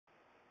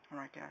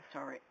Alright guys,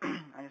 sorry.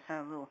 I just had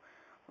a little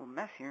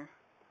mess here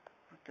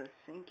with the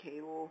sync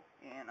cable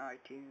and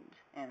iTunes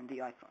and the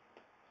iPhone.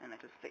 And I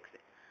just fixed it.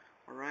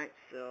 Alright,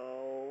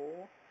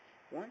 so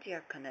once you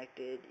have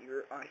connected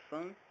your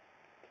iPhone,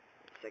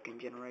 second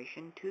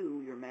generation,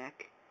 to your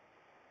Mac,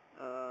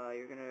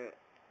 you're gonna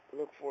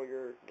look for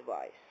your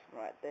device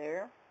right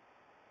there.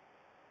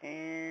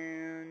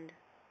 And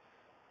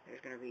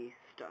there's gonna be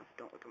stuff.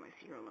 Don't look at my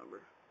serial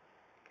number.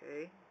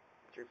 Okay?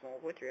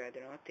 3.43, I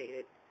did not update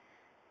it.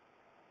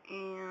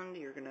 And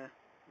you're gonna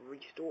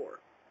restore.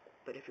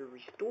 But if you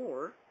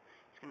restore,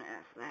 it's gonna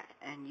ask that,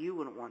 and you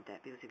wouldn't want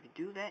that, because if you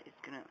do that,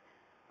 it's gonna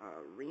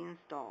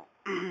reinstall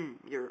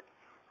your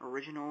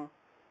original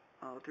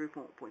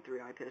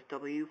 3.3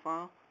 IPSW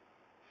file.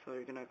 So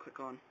you're gonna click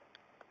on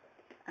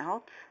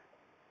out,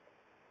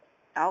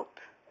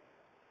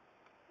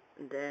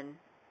 and then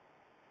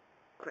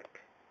click.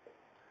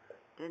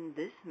 Then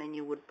this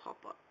menu would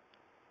pop up.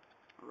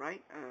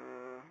 Alright,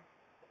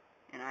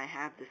 and I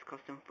have this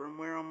custom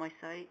firmware on my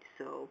site,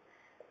 so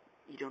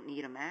you don't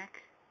need a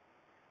Mac.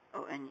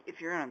 Oh, and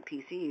if you're on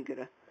PC, you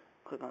gotta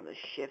click on the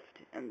shift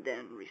and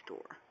then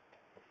restore.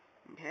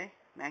 Okay,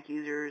 Mac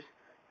users,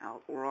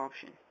 out or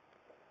option.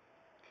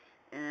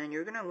 And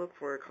you're gonna look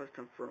for a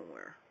custom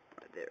firmware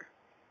right there.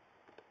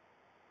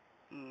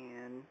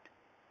 And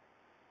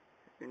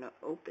you're gonna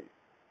open.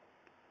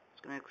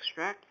 It's gonna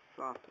extract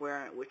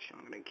software, which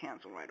I'm gonna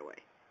cancel right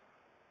away.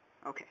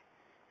 Okay,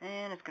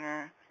 and it's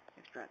gonna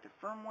extract the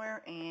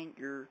firmware, and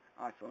your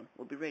iPhone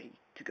will be ready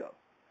to go.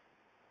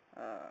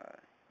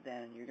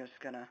 Then you're just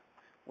gonna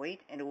wait,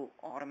 and it will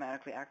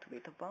automatically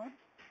activate the phone.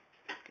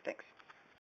 Okay, thanks.